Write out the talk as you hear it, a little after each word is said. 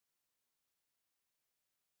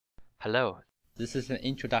Hello, this is an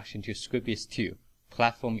introduction to ScriptEase II,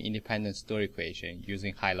 platform-independent story creation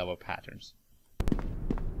using high-level patterns.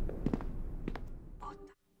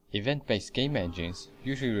 Event-based game engines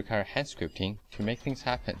usually require hand scripting to make things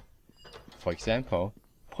happen. For example,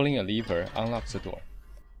 pulling a lever unlocks a door.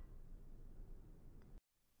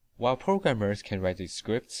 While programmers can write these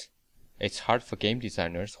scripts, it's hard for game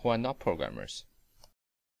designers who are not programmers.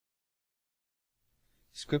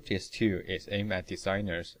 ScriptEase II is aimed at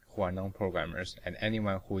designers who are non-programmers and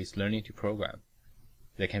anyone who is learning to program.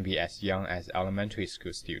 They can be as young as elementary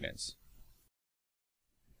school students.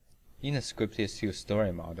 In the ScriptEase II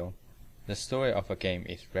story model, the story of a game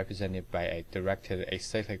is represented by a directed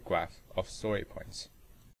acyclic graph of story points.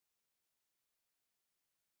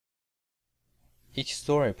 Each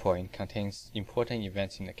story point contains important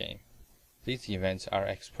events in the game. These events are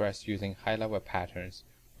expressed using high-level patterns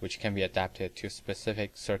which can be adapted to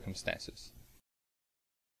specific circumstances.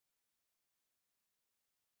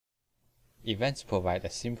 Events provide a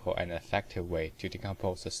simple and effective way to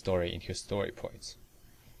decompose a story into story points.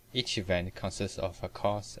 Each event consists of a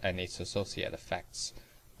cause and its associated effects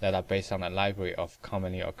that are based on a library of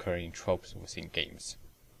commonly occurring tropes within games.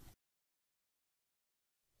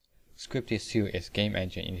 ScriptEase II is game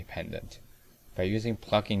engine independent. By using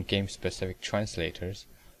plug-in game-specific translators,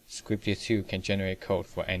 ScriptEase II can generate code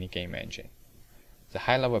for any game engine. The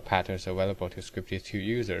high-level patterns available to ScriptEase II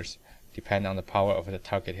users depend on the power of the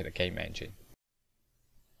targeted game engine.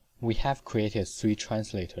 We have created 3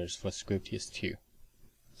 translators for ScriptEase II: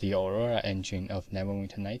 the Aurora engine of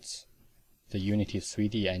Neverwinter Nights, the Unity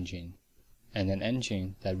 3D engine, and an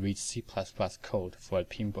engine that reads C++ code for a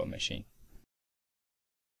pinball machine.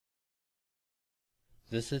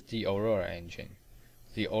 This is the Aurora engine.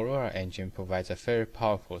 The Aurora engine provides a very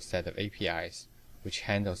powerful set of APIs which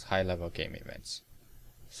handles high-level game events,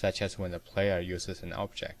 such as when the player uses an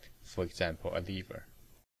object, for example a lever.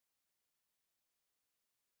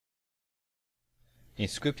 In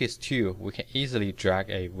ScriptEase II, we can easily drag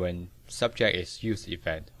a when subject is used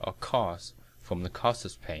event or cause from the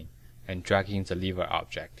causes pane and drag in the lever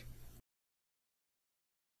object.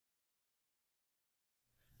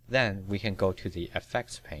 Then we can go to the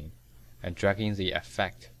effects pane and drag in the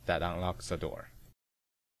effect that unlocks the door.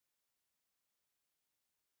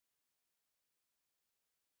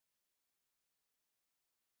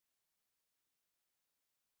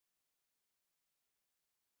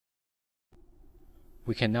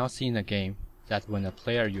 We can now see in the game that when a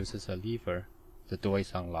player uses a lever, the door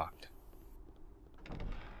is unlocked.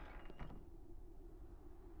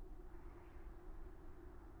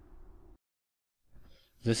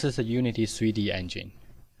 This is a Unity 3D engine.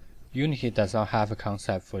 Unity does not have a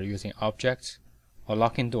concept for using objects or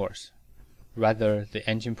locking doors. Rather, the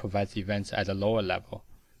engine provides events at a lower level,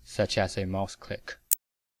 such as a mouse click.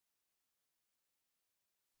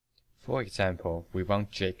 For example, we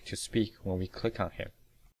want Jake to speak when we click on him.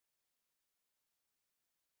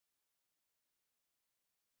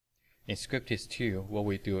 In ScriptEase II, what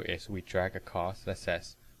we do is we drag a cause that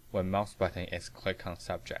says when mouse button is clicked on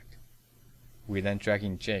subject. We then drag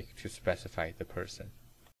in Jake to specify the person.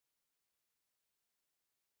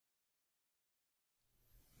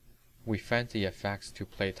 We find the effects to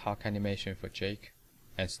play talk animation for Jake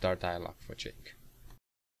and start dialogue for Jake.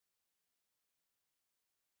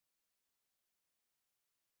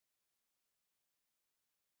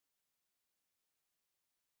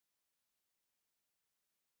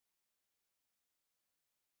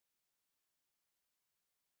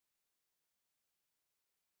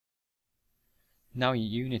 Now in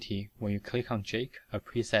Unity, when you click on Jake, a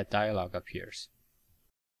preset dialog appears.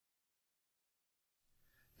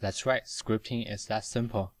 That's right, scripting is that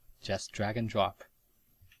simple, just drag and drop.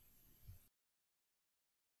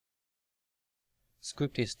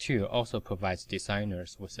 ScriptEase II also provides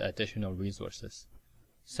designers with additional resources,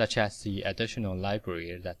 such as the additional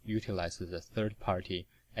library that utilizes a third-party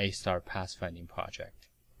A-star pathfinding project.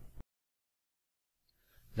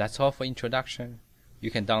 That's all for introduction. You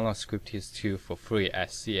can download ScriptEase II for free at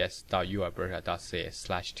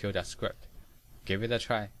cs.ualberta.ca/script. Give it a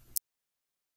try.